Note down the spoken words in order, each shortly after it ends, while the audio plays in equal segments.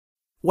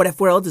What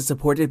If World is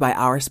supported by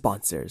our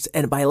sponsors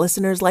and by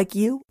listeners like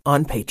you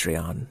on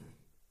Patreon.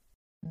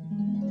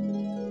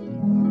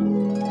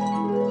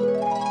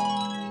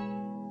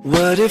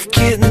 What if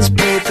kittens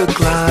played the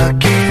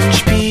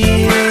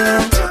glockenspiel?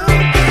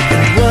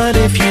 And what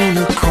if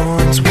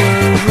unicorns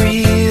were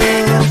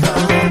real?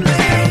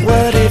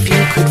 What if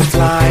you could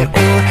fly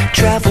or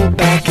travel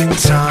back in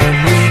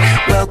time? We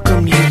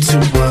welcome you to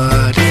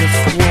What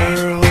If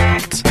World.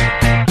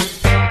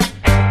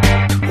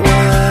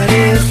 What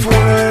If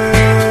World?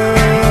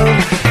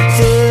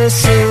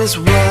 This is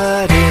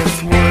What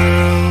If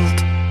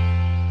World.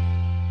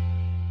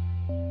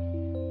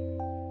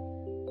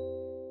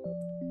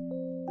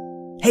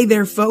 Hey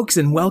there, folks,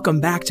 and welcome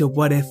back to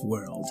What If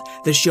World,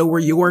 the show where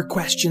your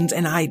questions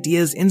and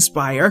ideas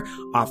inspire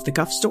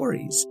off-the-cuff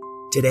stories.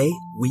 Today,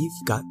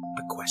 we've got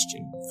a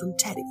question from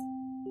Teddy.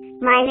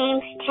 My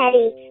name's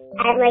Teddy.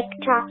 I like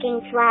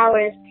talking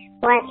flowers.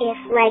 What if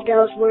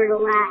Legos were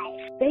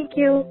alive? Thank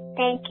you.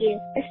 Thank you.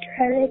 Mr.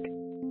 Eric.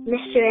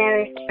 Mr.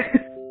 Eric.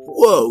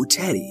 Whoa,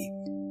 Teddy.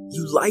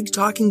 You like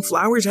talking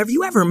flowers? Have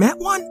you ever met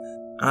one?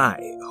 I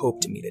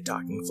hope to meet a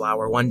talking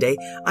flower one day.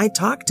 I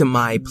talk to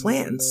my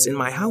plants in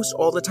my house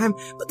all the time,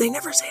 but they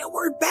never say a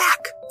word back.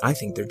 I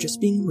think they're just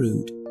being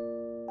rude.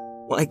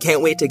 Well, I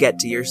can't wait to get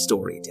to your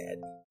story, Ted.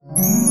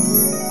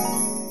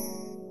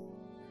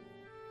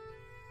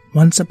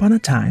 Once upon a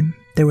time,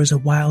 there was a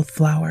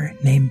wildflower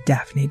named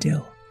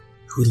Daffodil,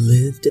 who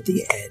lived at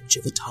the edge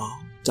of a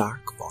tall,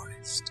 dark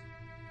forest,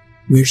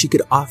 where she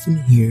could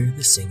often hear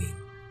the singing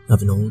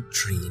of an old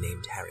tree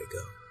named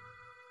Harigo.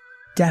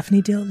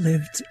 Daffodil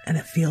lived in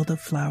a field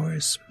of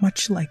flowers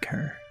much like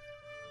her,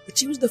 but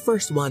she was the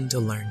first one to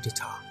learn to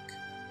talk.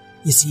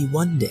 You see,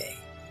 one day,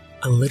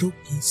 a little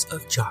piece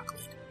of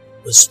chocolate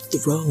was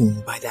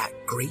thrown by that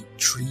great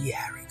tree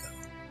Harigo.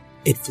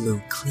 It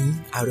flew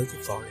clean out of the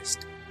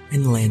forest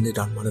and landed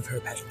on one of her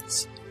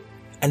petals.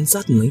 And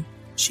suddenly,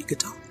 she could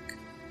talk.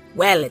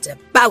 Well, it's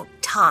about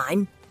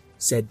time,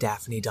 said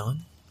Daphne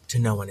Dawn, to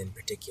no one in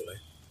particular.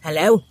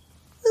 Hello?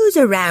 Who's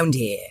around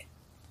here?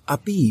 A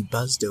bee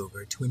buzzed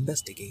over to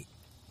investigate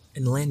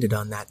and landed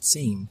on that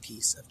same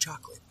piece of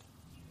chocolate.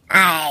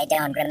 I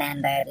don't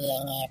remember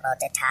being able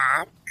to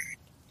talk.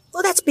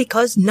 Well, that's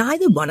because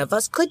neither one of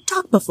us could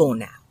talk before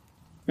now.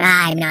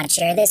 I'm not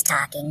sure this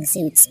talking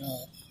suits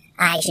me.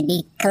 I should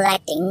be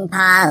collecting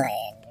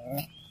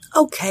pollen.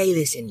 Okay,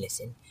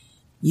 listen.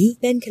 You've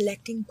been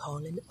collecting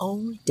pollen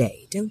all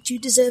day. Don't you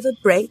deserve a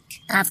break?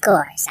 Of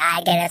course,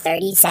 I get a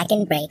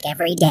 30-second break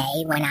every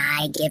day when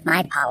I give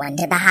my pollen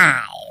to the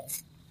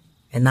hive.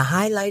 And the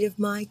highlight of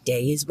my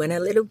day is when a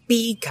little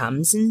bee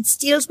comes and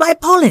steals my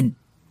pollen.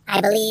 I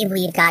believe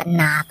we've gotten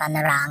off on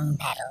the wrong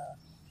pedal.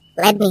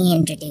 Let me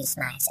introduce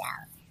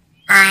myself.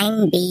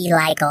 I'm bee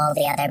like all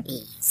the other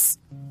bees.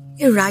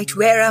 You're right,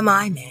 where are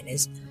my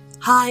manners?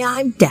 Hi,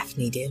 I'm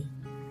Daffodil.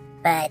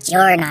 But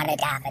you're not a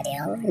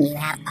daffodil, you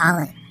have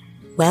pollen.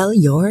 Well,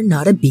 you're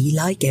not a bee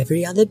like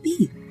every other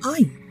bee, are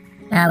you?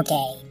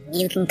 Okay,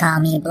 you can call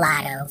me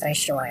Blatto for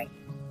short.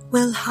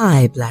 Well,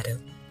 hi,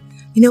 Blatto.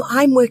 You know,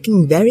 I'm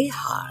working very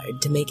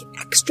hard to make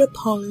extra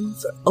pollen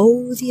for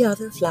all the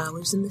other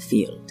flowers in the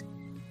field.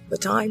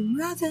 But I'm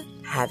rather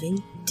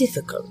having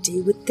difficulty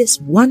with this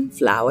one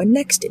flower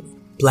next to me.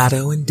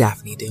 Blatto and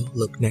Daffodil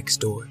looked next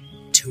door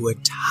to a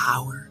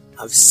tower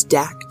of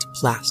stacked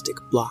plastic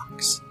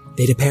blocks.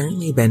 They'd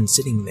apparently been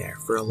sitting there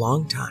for a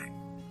long time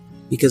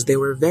because they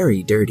were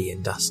very dirty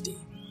and dusty.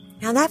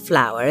 Now, that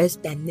flower has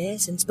been there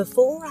since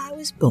before I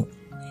was born.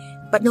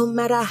 But no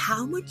matter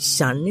how much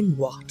sun and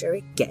water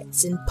it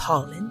gets and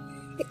pollen,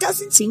 it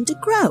doesn't seem to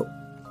grow.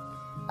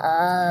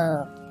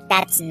 Oh,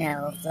 that's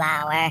no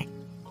flower.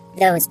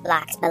 Those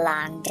blocks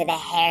belong to the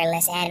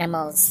hairless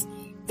animals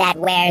that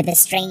wear the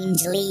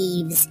strange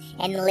leaves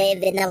and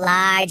live in the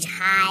large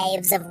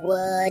hives of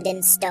wood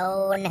and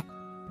stone.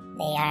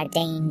 They are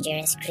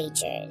dangerous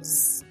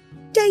creatures.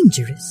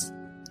 Dangerous?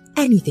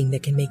 Anything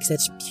that can make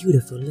such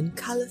beautiful and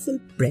colorful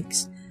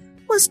bricks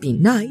must be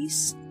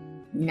nice.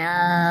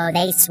 No,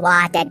 they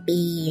swat at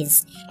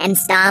bees and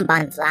stomp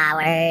on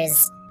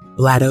flowers.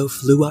 Blatto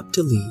flew up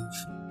to leave,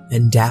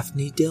 and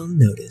Daffodil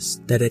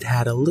noticed that it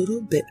had a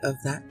little bit of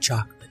that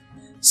chocolate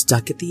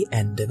stuck at the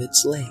end of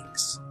its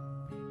legs.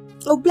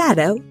 Oh,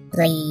 Blatto.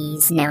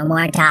 Please, no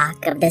more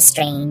talk of the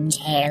strange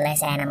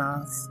hairless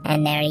animals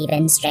and their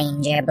even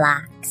stranger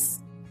blocks.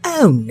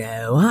 Oh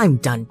no, I'm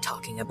done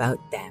talking about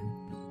them.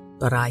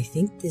 But I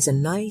think there's a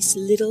nice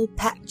little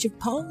patch of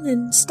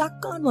pollen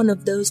stuck on one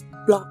of those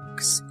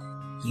blocks.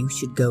 You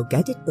should go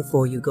get it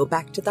before you go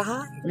back to the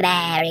hive.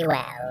 Very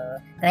well,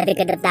 for the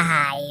good of the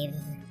hive.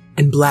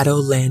 And Blatto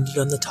landed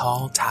on the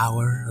tall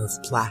tower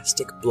of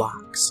plastic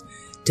blocks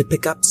to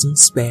pick up some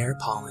spare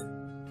pollen,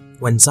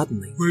 when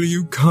suddenly, "Will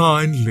you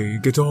kindly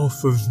get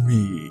off of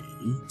me?"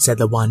 said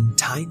the one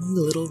tiny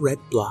little red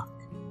block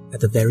at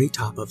the very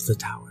top of the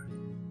tower.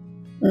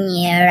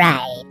 You're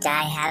right,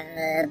 I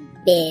have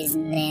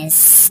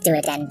business to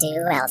attend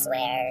to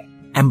elsewhere.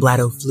 And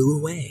Blatto flew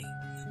away,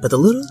 but the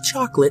little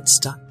chocolate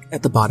stuck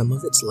at the bottom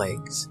of its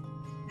legs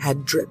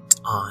had dripped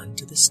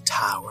onto this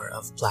tower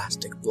of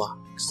plastic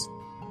blocks,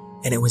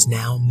 and it was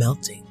now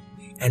melting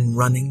and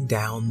running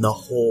down the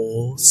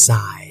whole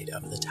side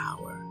of the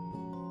tower.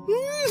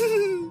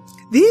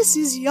 This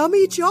is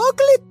yummy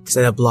chocolate,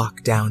 said a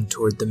block down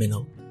toward the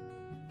middle,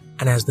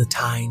 and as the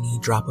tiny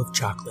drop of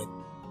chocolate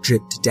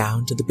dripped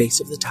down to the base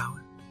of the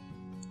tower,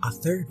 a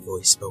third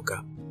voice spoke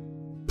up.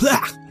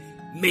 Blah!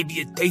 Maybe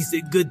it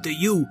tasted good to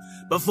you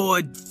before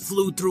it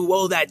flew through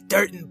all that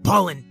dirt and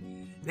pollen.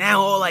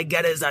 Now all I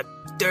get is a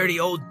dirty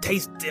old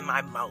taste in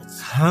my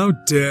mouth. How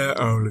dare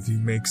all of you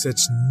make such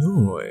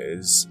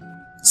noise?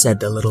 Said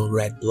the little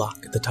red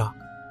block at the top.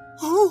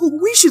 Oh,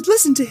 we should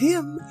listen to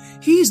him.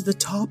 He's the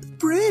top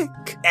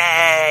brick.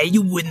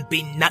 You wouldn't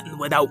be nothing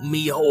without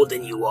me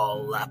holding you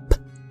all up,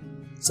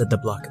 said the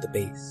block at the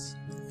base.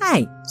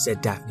 Hey,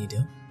 said Daphne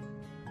Dill.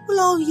 Will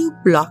all you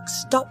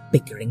blocks stop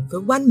bickering for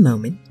one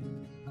moment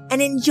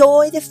and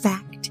enjoy the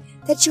fact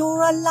that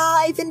you're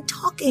alive and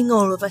talking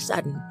all of a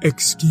sudden?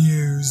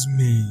 Excuse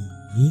me?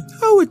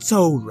 Oh, it's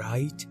all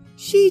right.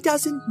 She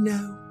doesn't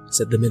know,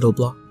 said the middle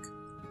block.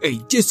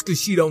 Hey, just 'cause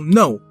she don't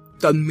know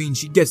doesn't mean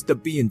she gets to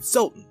be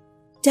insulting.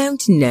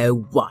 Don't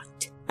know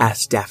what?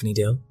 Asked Daphne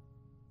Dill.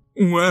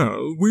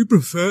 Well, we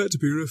prefer to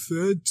be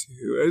referred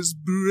to as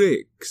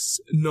bricks,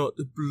 not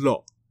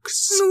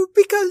blocks. No,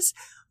 because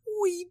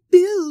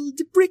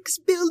bricks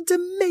build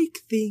to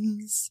make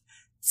things.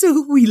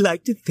 So we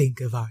like to think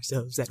of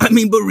ourselves as... But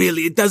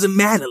really, it doesn't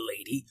matter,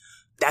 lady.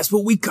 That's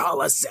what we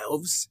call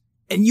ourselves.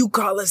 And you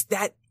call us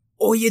that,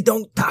 or you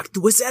don't talk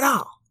to us at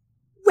all.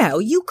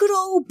 Well, you could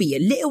all be a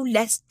little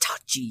less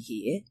touchy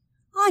here.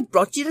 I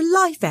brought you to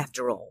life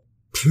after all.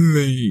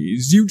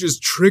 Please, you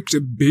just tricked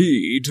a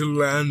bee to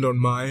land on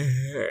my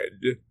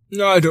head.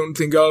 I don't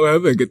think I'll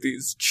ever get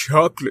these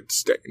chocolate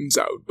stains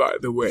out, by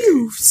the way.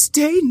 You've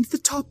stained the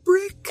top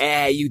brick.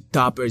 You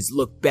toppers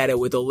look better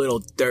with a little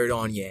dirt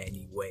on you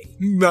anyway.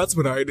 That's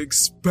what I'd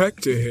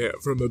expect to hear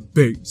from a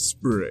base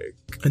brick.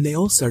 And they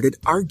all started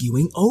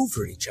arguing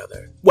over each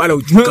other. Why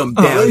don't you come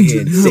down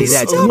here and say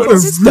that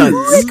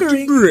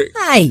to brick?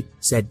 Hey,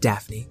 said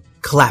Daphne,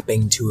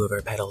 clapping two of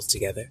her petals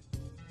together,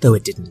 though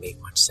it didn't make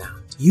much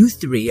sound. You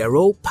three are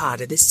all part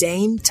of the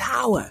same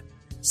tower,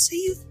 so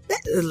you've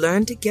better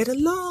learn to get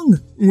along.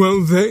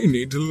 Well, they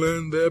need to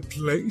learn their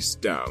place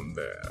down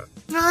there.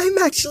 I'm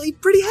actually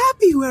pretty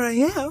happy where I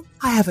am.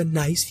 I have a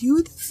nice view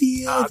of the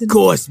field. Of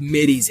course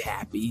Mitty's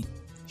happy.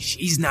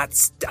 She's not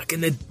stuck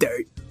in the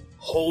dirt,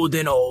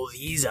 holding all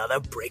these other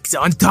bricks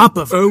on top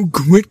of her. Oh,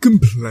 quit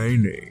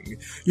complaining.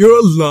 You're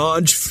a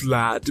large,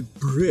 flat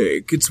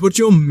brick. It's what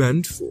you're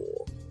meant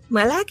for.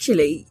 Well,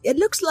 actually, it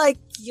looks like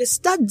your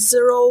studs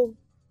are all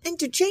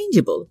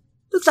interchangeable.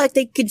 Looks like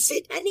they could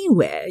fit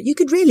anywhere. You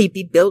could really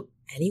be built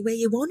anywhere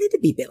you wanted to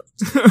be built.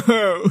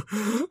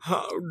 Oh,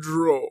 how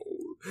droll.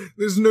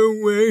 There's no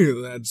way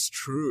that's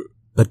true.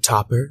 But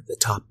Topper, the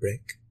top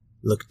brick,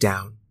 looked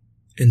down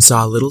and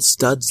saw little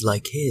studs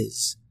like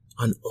his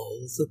on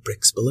all the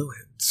bricks below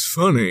him. It's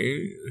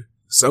funny.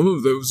 Some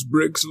of those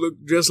bricks look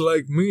just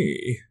like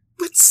me.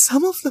 But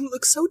some of them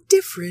look so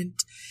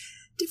different.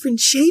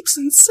 Different shapes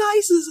and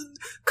sizes and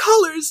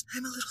colors.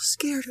 I'm a little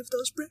scared of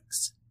those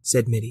bricks,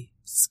 said Mitty.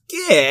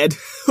 Scared?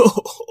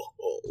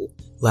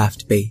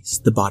 Laughed Base,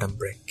 the bottom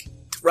brick.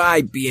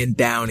 Try being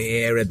down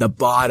here at the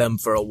bottom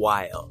for a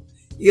while.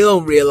 You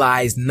don't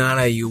realize none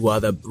of you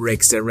other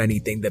bricks are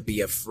anything to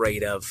be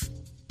afraid of,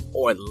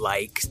 or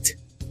liked,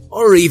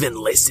 or even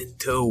listened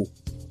to.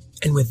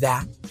 And with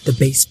that, the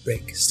base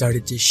brick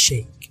started to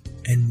shake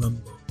and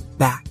rumble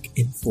back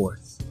and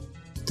forth.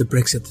 The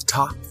bricks at the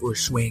top were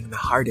swaying the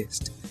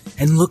hardest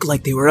and looked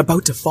like they were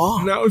about to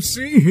fall. Now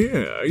see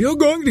here, you're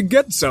going to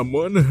get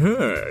someone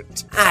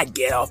hurt.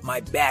 Get off my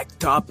back,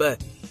 Topper.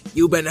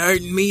 You've been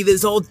hurting me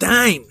this whole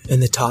time.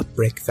 And the top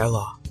brick fell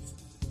off,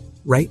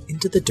 right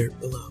into the dirt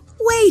below.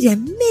 Wait a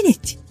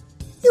minute.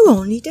 You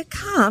all need to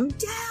calm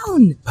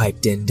down,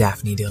 piped in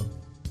Daphne Dill.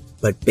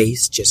 But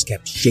Base just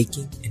kept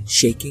shaking and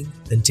shaking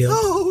until...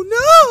 Oh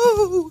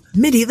no!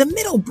 Mitty, the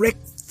middle brick,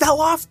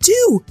 fell off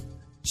too.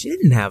 She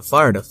didn't have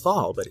far to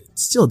fall, but it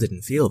still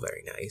didn't feel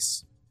very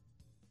nice.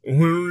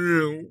 Will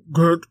you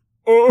get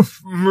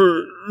off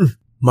me?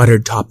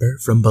 Muttered Topper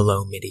from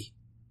below Mitty.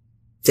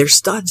 Their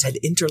studs had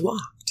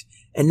interlocked,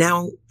 and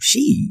now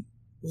she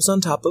was on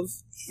top of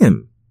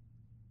him,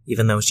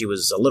 even though she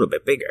was a little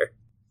bit bigger.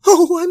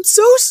 Oh, I'm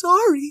so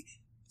sorry,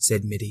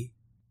 said Mitty.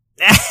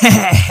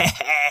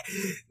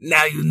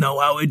 Now you know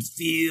how it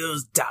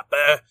feels,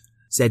 Topper,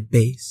 said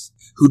Base,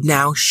 who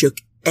now shook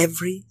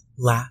every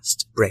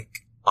last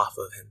brick off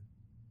of him.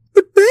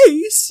 But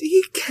Base,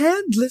 he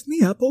can't lift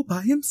me up all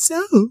by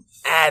himself.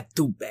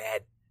 Too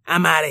bad.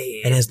 I'm out of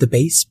here. And as the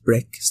base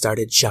brick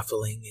started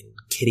shuffling and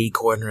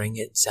kitty-cornering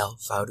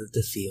itself out of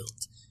the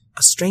field,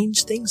 a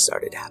strange thing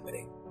started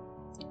happening.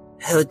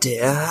 Oh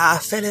dear, our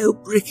fellow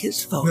brick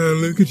has fallen.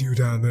 Now look at you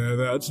down there,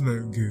 that's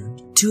no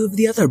good. Two of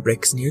the other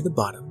bricks near the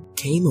bottom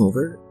came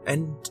over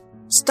and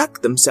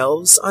stuck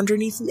themselves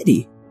underneath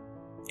Mitty.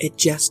 It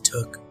just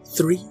took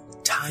 3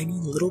 tiny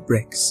little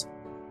bricks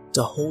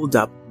to hold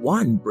up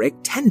one brick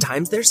 10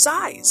 times their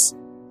size.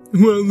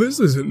 Well, this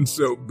isn't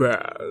so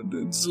bad.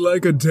 It's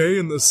like a day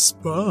in the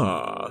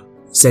spa,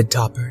 said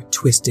Topper,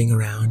 twisting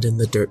around in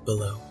the dirt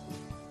below.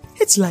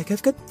 It's like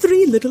I've got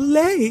 3 little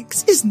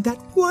legs. Isn't that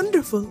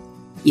wonderful?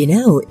 You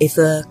know, if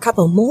a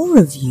couple more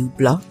of you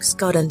blocks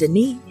got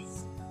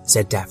underneath,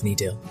 said Daphne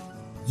Dill,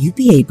 you'd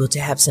be able to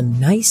have some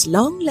nice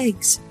long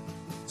legs.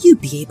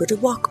 You'd be able to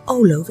walk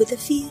all over the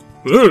field.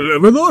 I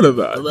never thought of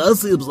that. That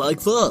seems like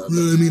fun.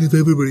 I mean, if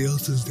everybody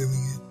else is doing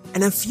it.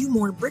 And a few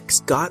more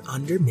bricks got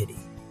under Mitty,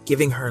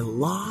 giving her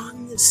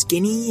long,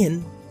 skinny,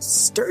 and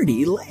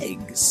sturdy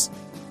legs.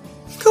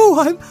 Oh,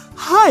 I'm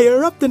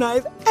higher up than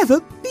I've ever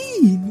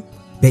been.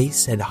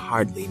 Base had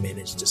hardly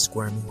managed to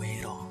squirm away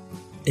at all.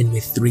 And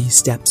with 3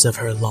 steps of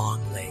her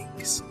long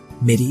legs,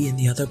 Mitty and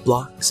the other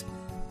blocks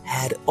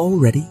had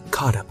already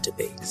caught up to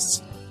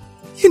Base.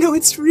 You know,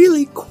 it's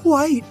really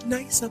quite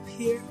nice up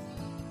here.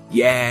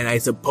 Yeah, and I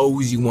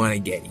suppose you want to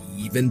get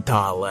even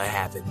taller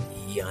having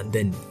me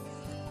underneath.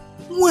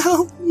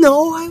 Well,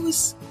 no, I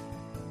was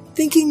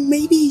thinking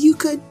maybe you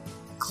could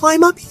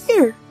climb up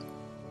here.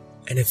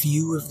 And a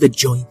few of the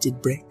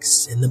jointed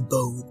bricks and the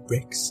bowed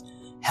bricks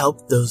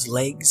helped those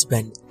legs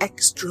bend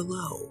extra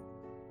low,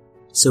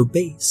 so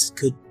Base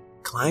could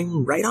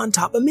climb right on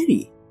top of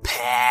Mitty.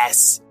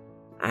 Pass!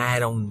 I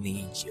don't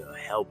need your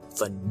help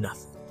for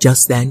nothing.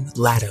 Just then,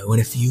 Lado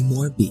and a few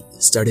more bees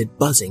started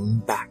buzzing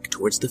back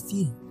towards the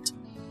field.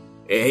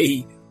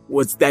 Hey,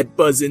 what's that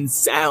buzzing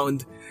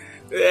sound?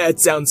 That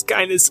sounds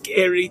kinda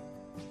scary.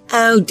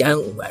 Oh,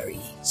 don't worry,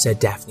 said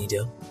Daphne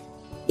Dill.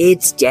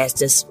 It's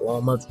just a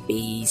swarm of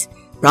bees,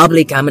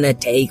 probably coming to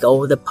take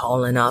all the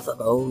pollen off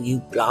of all you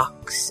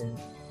blocks, and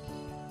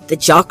the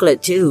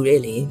chocolate too,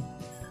 really.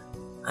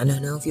 I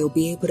don't know if you'll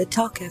be able to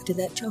talk after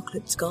that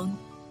chocolate's gone.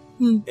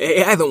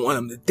 Hey, I don't want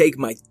them to take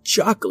my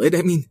chocolate.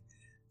 I mean,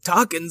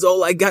 talking's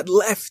all I got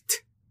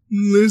left.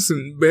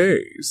 Listen,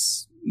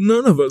 Base,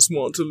 none of us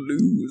want to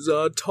lose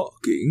our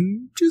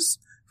talking. Just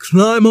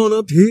climb on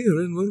up here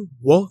and we'll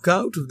walk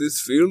out of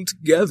this field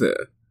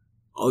together.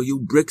 All you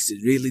bricks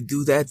would really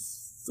do that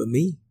for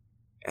me?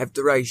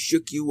 After I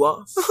shook you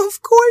off?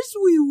 Of course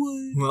we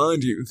would. Why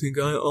do you think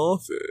I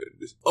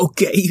offered?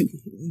 Okay,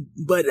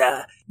 but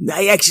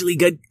I actually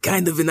got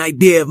kind of an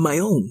idea of my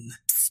own.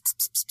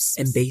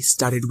 And Base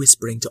started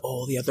whispering to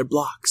all the other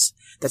blocks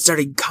that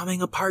started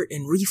coming apart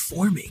and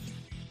reforming.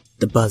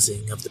 The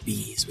buzzing of the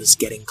bees was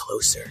getting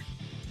closer,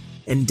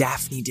 and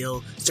Daphne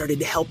Dill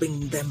started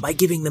helping them by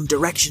giving them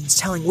directions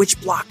telling which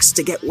blocks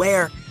to get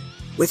where.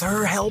 With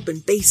her help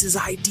and Base's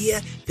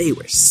idea, they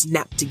were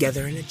snapped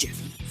together in a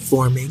jiffy,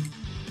 forming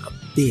a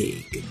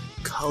big,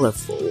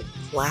 colorful,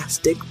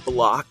 plastic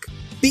block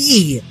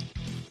bee.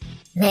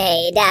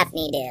 Hey,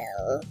 Daphne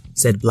Dill,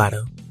 said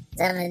Blotto.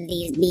 Some of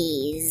these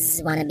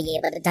bees want to be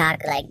able to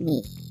talk like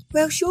me.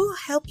 Well, sure,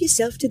 help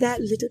yourself to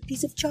that little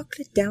piece of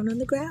chocolate down on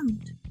the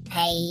ground.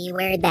 Hey,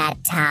 where'd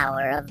that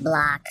tower of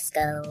blocks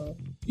go?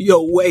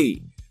 Yo,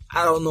 wait,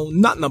 I don't know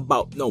nothing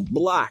about no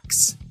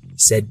blocks,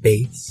 said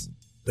Base.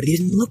 But he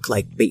didn't look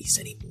like Base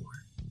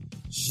anymore.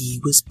 He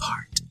was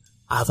part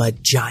of a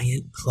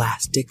giant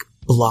plastic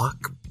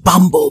block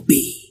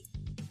bumblebee.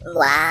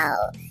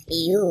 Wow,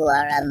 you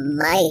are a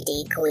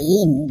mighty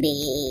queen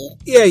bee.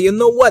 Yeah, you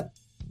know what?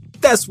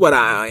 That's what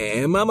I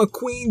am. I'm a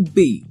queen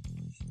bee.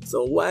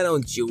 So why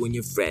don't you and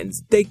your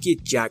friends take your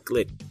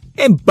chocolate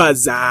and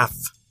buzz off?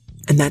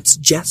 And that's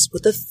just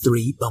what the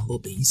 3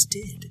 bumblebees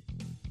did.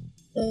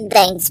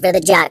 Thanks for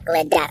the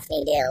chocolate,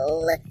 Daphne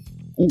Dill.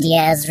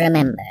 Just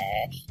remember,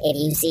 if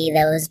you see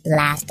those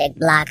plastic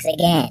blocks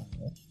again,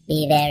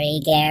 be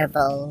very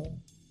careful.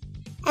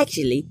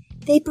 Actually,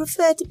 they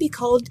prefer to be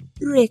called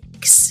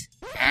bricks.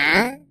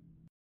 Huh?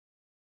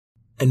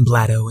 And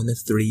Blotto and the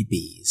 3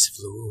 bees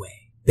flew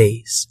away.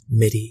 Base,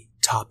 Mitty,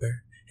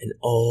 Topper, and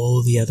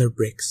all the other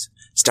bricks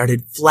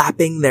started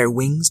flapping their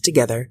wings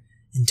together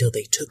until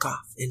they took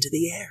off into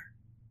the air.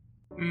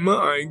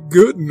 My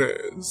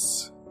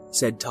goodness,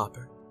 said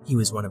Topper. He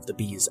was one of the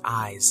bees'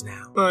 eyes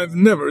now. I've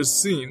never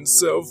seen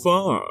so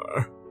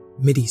far.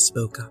 Mitty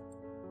spoke up.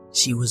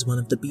 She was one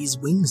of the bees'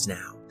 wings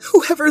now.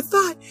 Whoever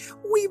thought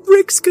we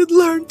bricks could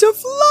learn to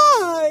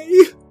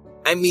fly?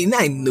 I mean,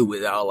 I knew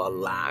it all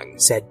along,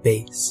 said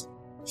Base.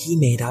 He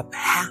made up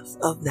half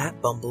of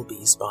that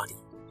bumblebee's body.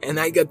 And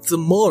I got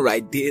some more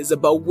ideas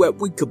about what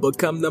we could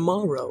become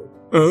tomorrow.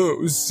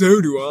 Oh,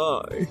 so do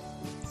I.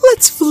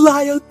 Let's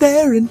fly out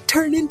there and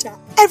turn into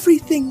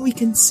everything we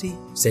can see,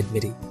 said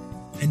Mitty.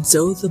 And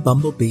so the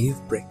bumblebee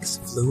of bricks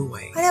flew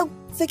away. I don't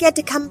forget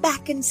to come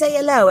back and say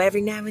hello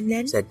every now and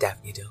then, said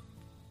Daphne Dill.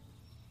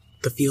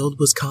 The field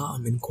was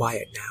calm and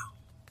quiet now,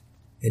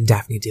 and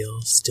Daphne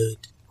Dill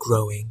stood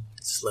growing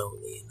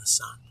slowly in the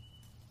sun.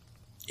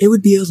 It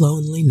would be a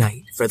lonely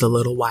night for the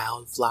little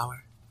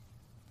wildflower.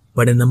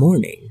 But in the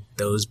morning,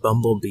 those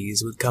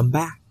bumblebees would come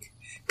back,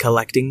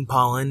 collecting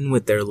pollen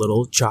with their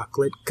little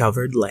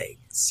chocolate-covered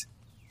legs.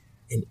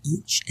 And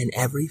each and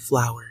every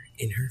flower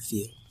in her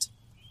field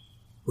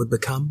would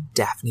become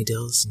Daphne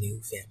Dill's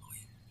new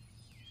family.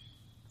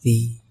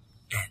 The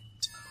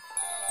end.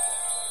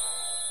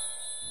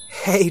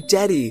 Hey,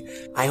 Teddy,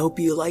 I hope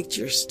you liked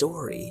your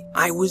story.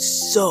 I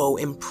was so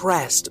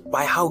impressed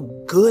by how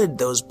good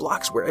those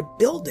blocks were at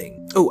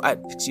building.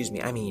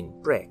 I mean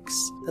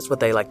bricks. That's what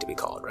they like to be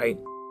called, right?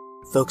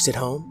 Folks at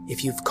home,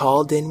 if you've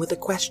called in with a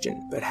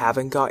question but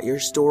haven't got your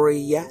story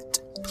yet,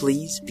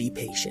 please be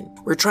patient.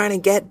 We're trying to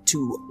get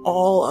to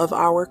all of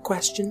our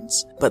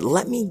questions, but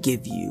let me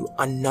give you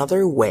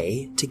another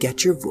way to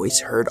get your voice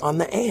heard on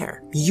the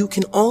air. You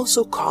can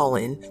also call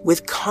in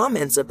with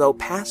comments about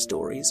past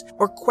stories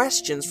or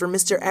questions for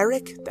Mr.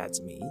 Eric,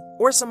 that's me,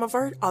 or some of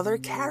our other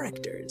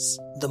characters.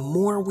 The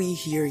more we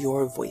hear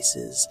your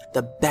voices,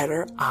 the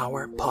better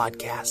our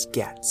podcast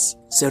gets.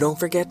 So don't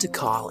forget to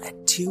call at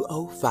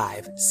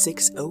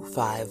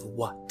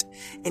 205-605-WHAT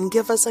and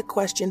give us a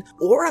question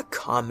or a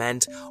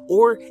comment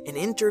or an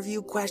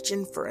interview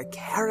question for a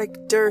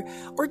character,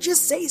 or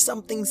just say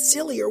something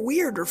silly or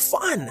weird or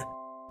fun.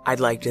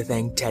 I'd like to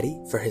thank Teddy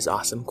for his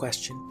awesome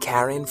question,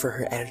 Karen for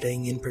her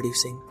editing and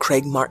producing,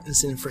 Craig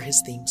Martinson for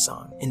his theme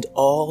song, and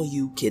all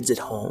you kids at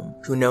home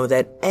who know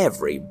that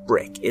every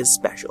brick is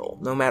special,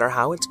 no matter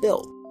how it's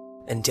built.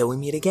 Until we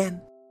meet again,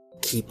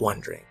 keep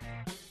wondering.